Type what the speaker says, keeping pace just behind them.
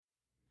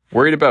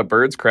Worried about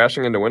birds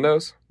crashing into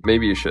windows?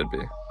 Maybe you should be.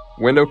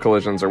 Window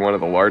collisions are one of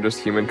the largest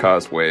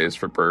human-caused ways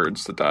for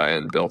birds to die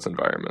in built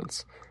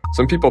environments.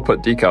 Some people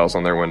put decals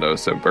on their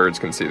windows so birds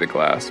can see the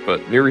glass,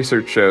 but new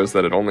research shows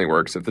that it only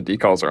works if the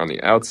decals are on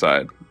the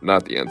outside,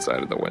 not the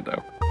inside of the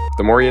window.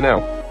 The more you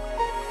know.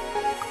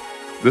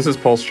 This is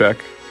Pulse Check.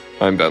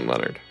 I'm Ben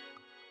Leonard.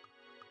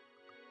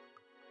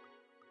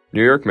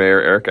 New York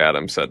Mayor Eric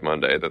Adams said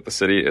Monday that the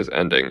city is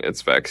ending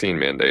its vaccine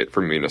mandate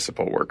for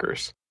municipal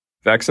workers.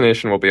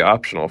 Vaccination will be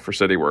optional for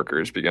city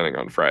workers beginning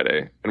on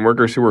Friday, and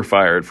workers who were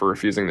fired for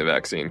refusing the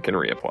vaccine can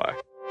reapply.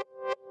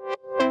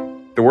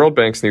 The World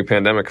Bank's new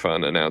pandemic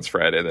fund announced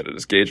Friday that it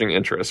is gauging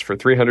interest for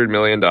 $300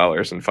 million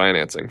in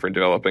financing for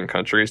developing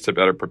countries to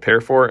better prepare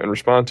for and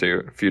respond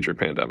to future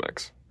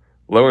pandemics.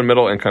 Low and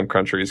middle income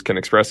countries can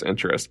express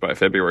interest by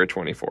February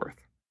 24th.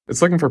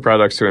 It's looking for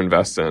projects to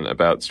invest in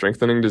about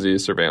strengthening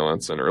disease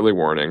surveillance and early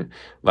warning,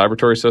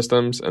 laboratory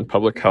systems, and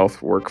public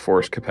health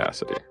workforce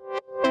capacity.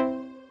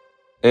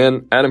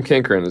 And Adam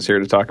Cancryn is here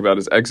to talk about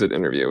his exit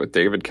interview with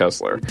David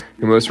Kessler,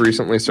 who most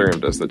recently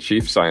served as the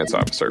Chief Science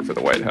Officer for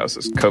the White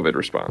House's COVID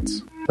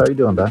response. How are you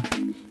doing,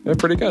 Ben? Yeah,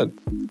 pretty good.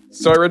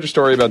 So I read your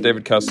story about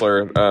David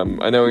Kessler.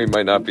 I know he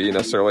might not be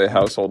necessarily a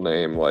household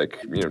name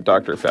like,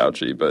 Dr.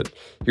 Fauci, but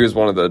he was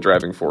one of the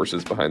driving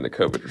forces behind the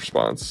COVID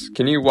response.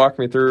 Can you walk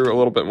me through a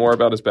little bit more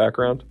about his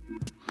background?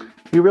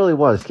 He really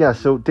was, yeah.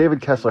 So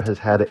David Kessler has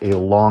had a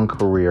long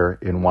career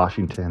in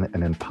Washington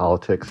and in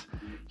politics.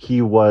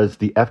 He was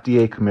the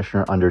FDA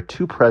commissioner under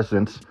two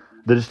presidents,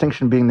 the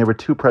distinction being they were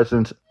two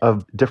presidents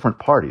of different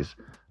parties.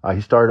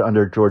 He started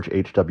under George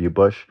H.W.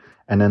 Bush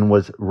and then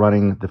was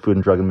running the Food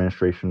and Drug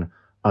Administration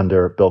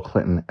under Bill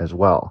Clinton as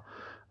well.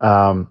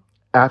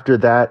 After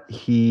that,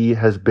 he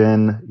has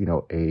been,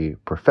 a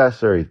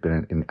professor. He's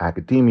been in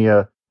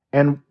academia.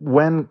 And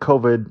when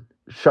COVID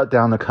shut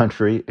down the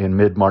country in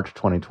mid-March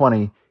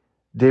 2020,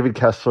 David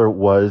Kessler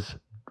was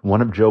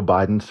one of Joe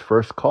Biden's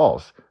first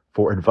calls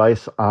for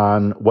advice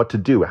on what to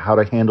do, how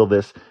to handle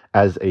this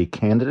as a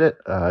candidate,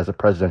 as a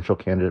presidential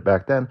candidate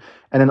back then,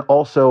 and then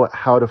also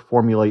how to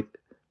formulate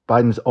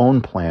Biden's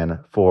own plan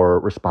for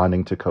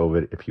responding to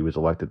COVID if he was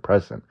elected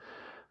president.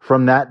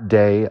 From that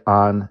day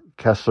on,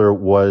 Kessler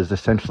was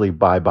essentially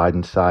by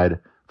Biden's side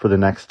for the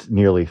next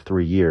nearly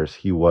 3 years.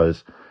 He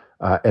was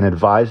an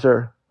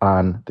advisor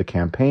on the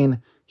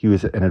campaign. He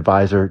was an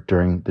advisor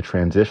during the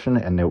transition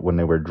and when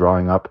they were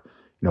drawing up,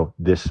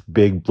 this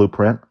big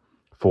blueprint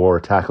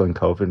for tackling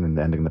COVID and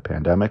ending the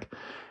pandemic.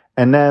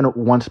 And then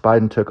once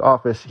Biden took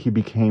office, he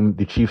became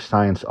the chief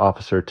science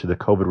officer to the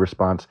COVID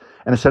response.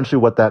 And essentially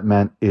what that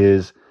meant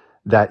is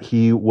that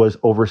he was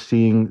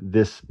overseeing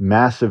this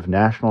massive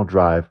national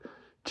drive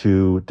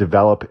to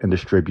develop and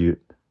distribute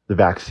the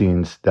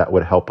vaccines that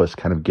would help us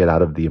kind of get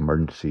out of the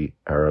emergency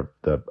era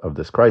of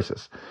this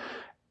crisis.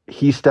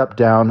 He stepped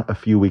down a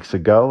few weeks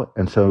ago,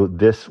 and so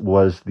this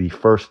was the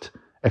first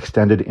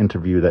extended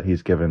interview that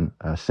he's given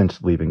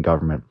since leaving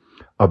government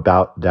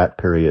about that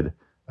period,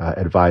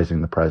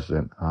 advising the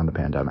president on the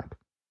pandemic.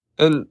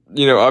 And,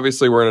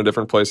 obviously we're in a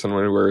different place than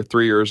when we were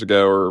 3 years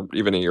ago or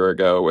even a year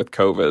ago with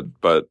COVID.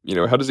 But,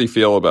 how does he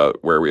feel about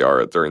where we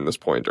are during this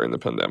point during the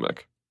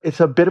pandemic? It's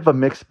a bit of a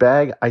mixed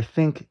bag. I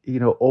think,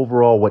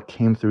 overall what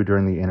came through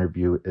during the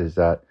interview is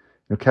that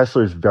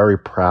Kessler is very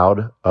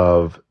proud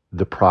of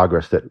the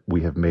progress that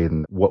we have made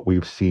and what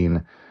we've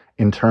seen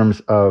in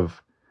terms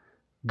of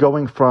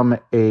going from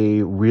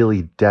a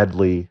really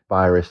deadly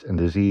virus and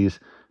disease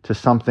to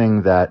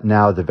something that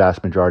now the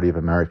vast majority of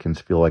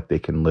Americans feel like they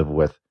can live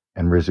with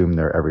and resume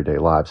their everyday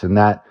lives. And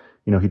that,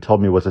 he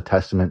told me was a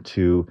testament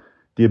to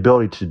the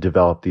ability to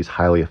develop these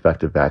highly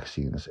effective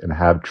vaccines and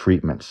have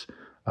treatments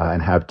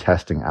and have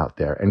testing out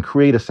there and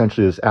create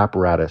essentially this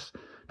apparatus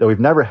that we've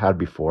never had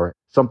before,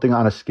 something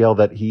on a scale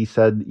that he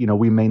said,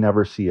 we may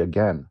never see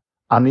again.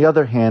 On the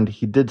other hand,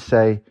 he did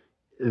say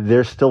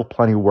there's still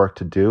plenty of work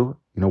to do.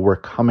 We're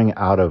coming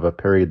out of a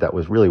period that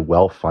was really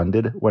well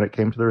funded when it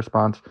came to the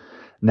response.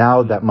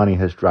 Now that money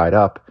has dried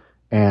up,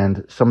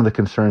 and some of the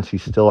concerns he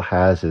still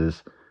has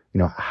is,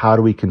 how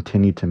do we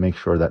continue to make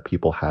sure that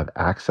people have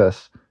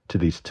access to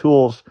these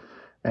tools?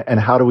 And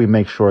how do we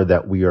make sure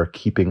that we are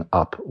keeping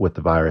up with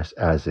the virus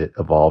as it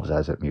evolves,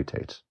 as it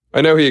mutates?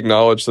 I know he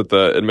acknowledged that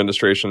the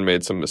administration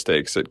made some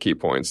mistakes at key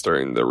points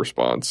during the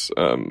response.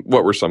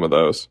 What were some of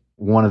those?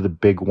 One of the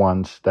big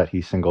ones that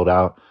he singled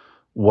out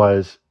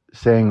was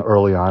saying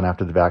early on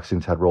after the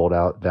vaccines had rolled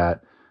out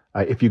that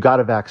if you got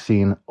a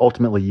vaccine,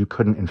 ultimately you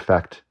couldn't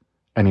infect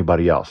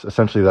anybody else.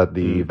 Essentially that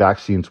the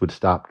vaccines would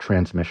stop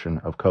transmission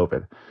of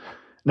COVID.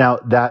 Now,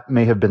 that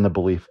may have been the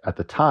belief at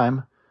the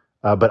time,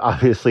 but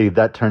obviously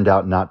that turned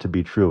out not to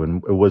be true.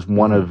 And it was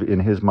one of, in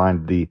his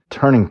mind, the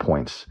turning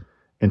points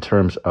in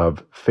terms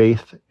of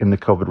faith in the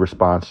COVID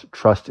response,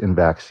 trust in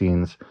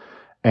vaccines.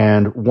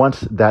 And once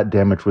that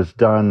damage was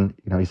done,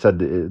 he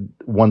said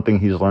one thing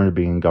he's learned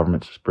being in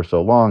government for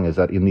so long is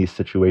that in these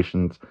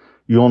situations,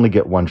 you only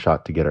get one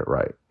shot to get it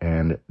right.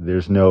 And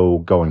there's no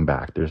going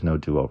back. There's no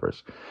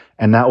do-overs.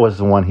 And that was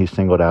the one he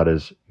singled out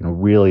as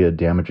really a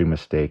damaging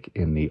mistake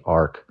in the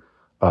arc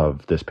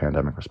of this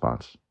pandemic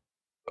response.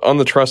 On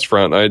the trust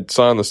front, I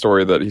saw in the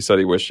story that he said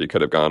he wished he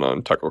could have gone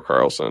on Tucker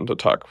Carlson to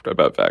talk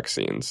about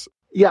vaccines.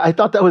 Yeah, I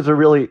thought that was a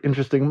really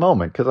interesting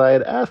moment because I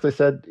had asked, I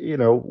said,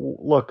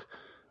 look,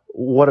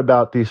 what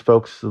about these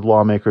folks,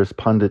 lawmakers,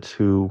 pundits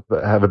who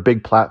have a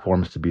big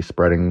platforms to be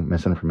spreading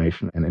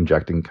misinformation and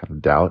injecting kind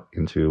of doubt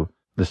into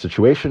the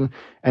situation?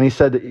 And he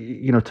said,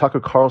 Tucker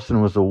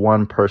Carlson was the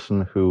one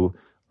person who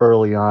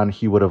early on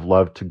he would have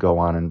loved to go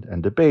on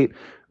and debate,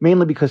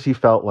 mainly because he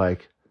felt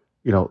like,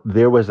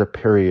 there was a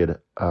period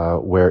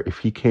where if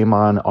he came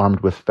on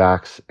armed with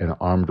facts and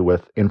armed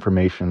with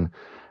information,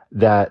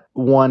 that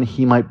one,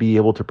 he might be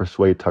able to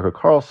persuade Tucker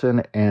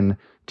Carlson, and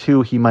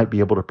two, he might be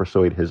able to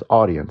persuade his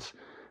audience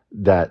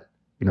that,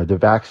 the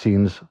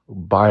vaccines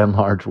by and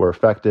large were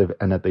effective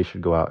and that they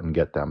should go out and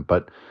get them.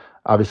 But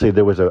obviously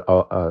there was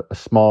a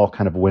small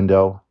kind of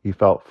window he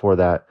felt for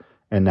that,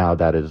 and now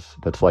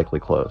that's likely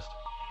closed.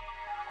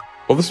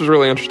 Well, this was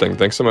really interesting.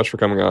 Thanks so much for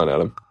coming on,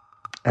 Adam.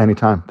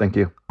 Anytime. Thank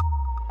you.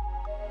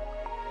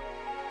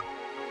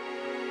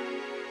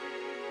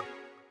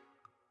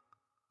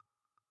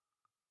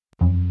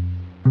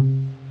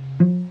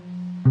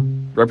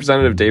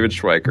 Representative David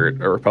Schweikert,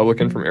 a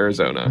Republican from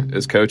Arizona,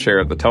 is co-chair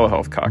of the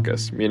Telehealth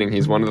Caucus, meaning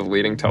he's one of the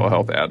leading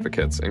telehealth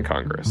advocates in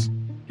Congress.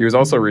 He was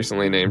also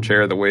recently named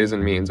chair of the Ways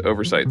and Means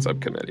Oversight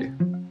Subcommittee.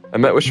 I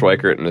met with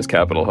Schweikert in his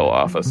Capitol Hill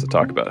office to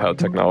talk about how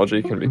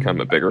technology can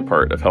become a bigger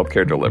part of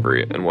healthcare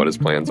delivery and what his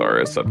plans are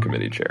as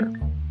subcommittee chair.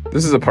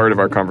 This is a part of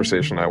our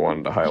conversation I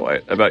wanted to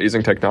highlight about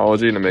using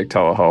technology to make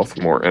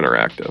telehealth more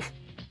interactive.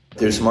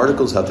 There's some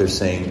articles out there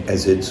saying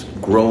as it's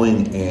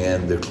growing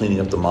and they're cleaning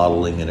up the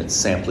modeling and it's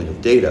sampling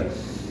of data,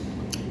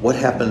 what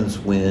happens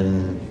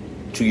when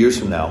 2 years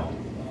from now,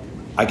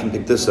 I can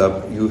pick this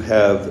up, you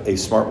have a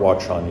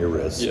smartwatch on your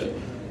wrist. Yeah.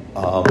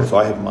 So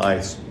I have my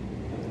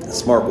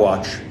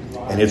smartwatch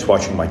and it's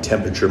watching my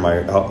temperature,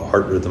 my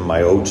heart rhythm,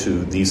 my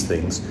O2, these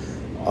things.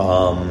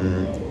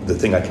 The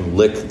thing I can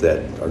lick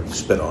that or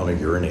spit on or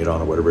urinate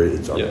on or whatever it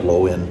is, or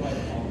blow in,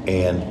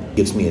 and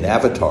gives me an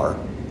avatar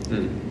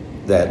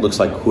that looks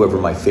like whoever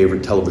my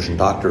favorite television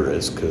doctor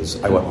is,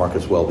 because I went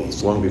Marcus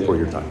Welby's long before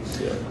your time.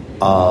 Yeah.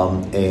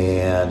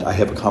 And I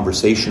have a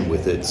conversation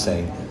with it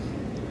saying,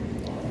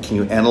 can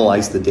you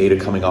analyze the data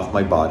coming off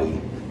my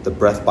body, the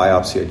breath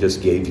biopsy I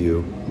just gave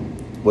you,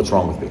 what's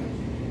wrong with me?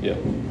 Yeah.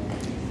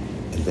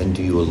 And then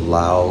do you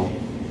allow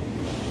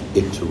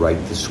it to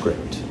write the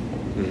script?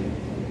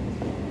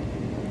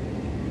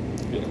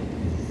 Yeah.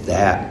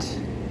 That,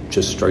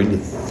 just starting to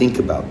think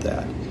about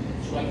that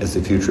as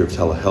the future of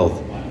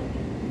telehealth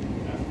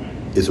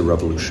is a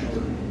revolution.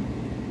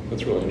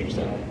 That's really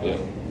interesting. Yeah.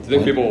 Do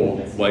you think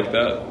people like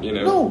that?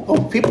 No.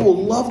 Oh, people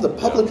will love the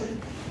public.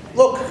 Yeah.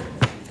 Look,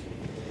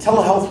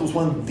 telehealth was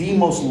one of the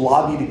most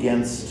lobbied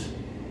against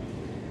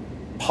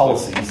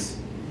policies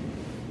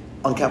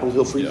on Capitol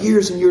Hill for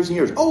years and years and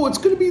years. Oh, it's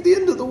going to be the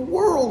end of the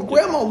world.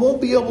 Grandma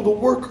won't be able to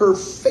work her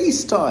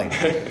FaceTime.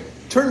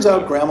 Turns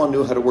out Grandma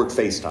knew how to work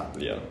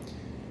FaceTime. Yeah.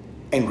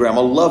 And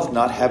Grandma loved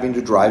not having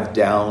to drive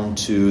down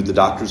to the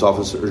doctor's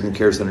office or urgent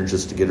care center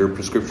just to get her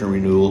prescription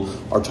renewal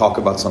or talk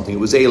about something that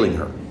was ailing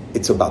her.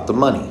 It's about the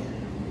money.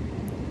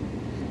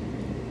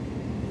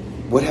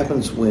 What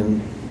happens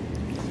when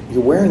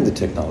you're wearing the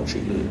technology?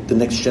 The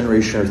next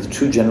generation or the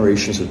 2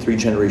 generations or 3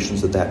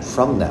 generations of that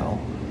from now,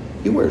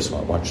 you wear a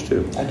smartwatch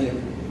too. I do.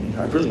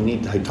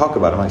 I talk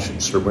about them, I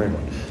should start wearing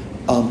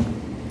one.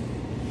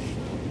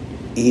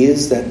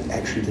 Is that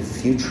actually the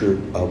future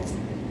of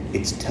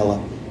its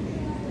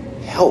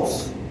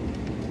telehealth?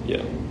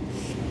 Yeah.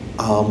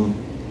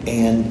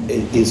 And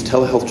is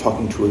telehealth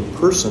talking to a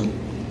person,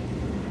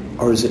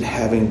 or is it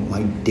having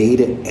my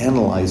data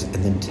analyzed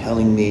and then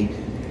telling me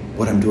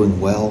what I'm doing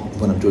well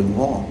and what I'm doing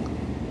wrong?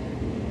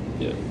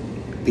 Yeah.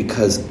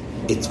 Because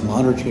it's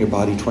monitoring your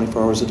body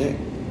 24 hours a day.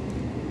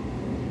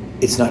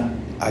 It's not,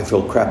 I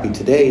feel crappy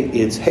today.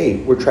 It's, hey,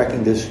 we're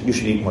tracking this. You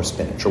should eat more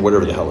spinach or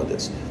whatever the hell it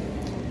is.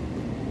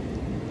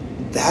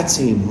 That's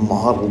a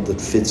model that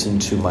fits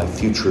into my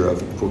future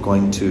of if we're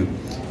going to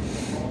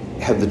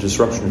have the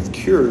disruption of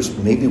cures,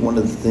 maybe one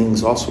of the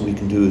things also we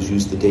can do is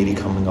use the data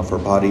coming off our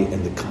body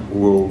and the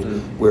world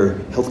where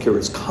healthcare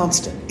is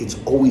constant. It's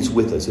always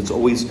with us. It's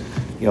always,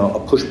 a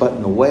push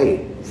button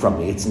away from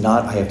me. It's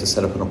not, I have to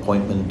set up an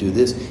appointment and do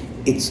this.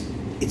 It's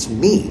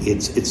me.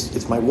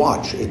 It's my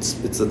watch. It's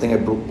the thing I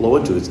blow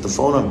into. It's the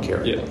phone I'm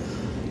carrying. Yeah.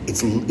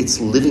 It's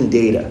living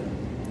data.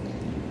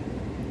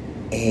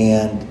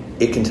 And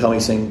it can tell me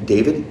saying,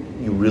 David,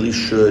 you really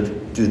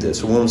should do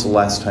this. Or when was the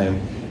last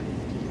time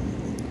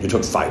you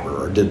took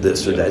fiber or did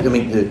this or that? I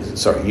mean,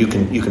 you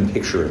can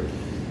picture it.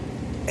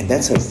 And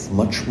that's a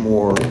much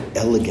more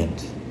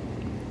elegant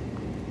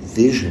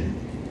vision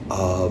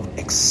of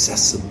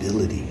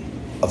accessibility,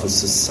 of a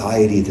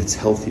society that's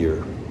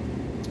healthier,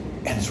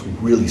 and it's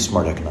really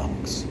smart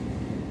economics.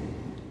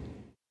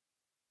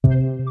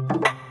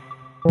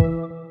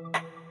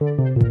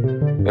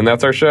 And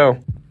that's our show.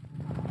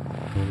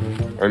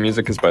 Our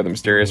music is by the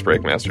mysterious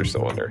Breakmaster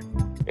Cylinder.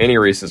 Annie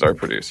Reese is our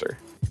producer.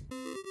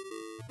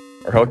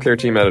 Our healthcare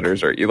team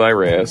editors are Eli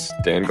Reyes,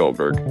 Dan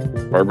Goldberg,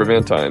 Barbara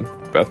Van Tyne,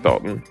 Beth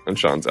Belton, and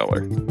Sean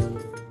Zeller.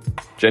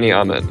 Jenny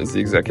Ament is the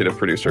executive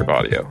producer of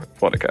audio at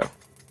Politico.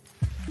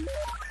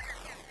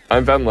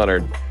 I'm Ben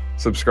Leonard.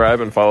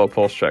 Subscribe and follow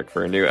Pulse Check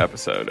for a new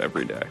episode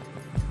every day.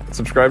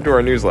 Subscribe to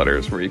our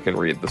newsletters where you can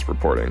read this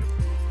reporting.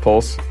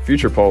 Pulse,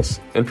 Future Pulse,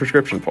 and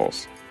Prescription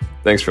Pulse.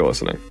 Thanks for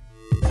listening.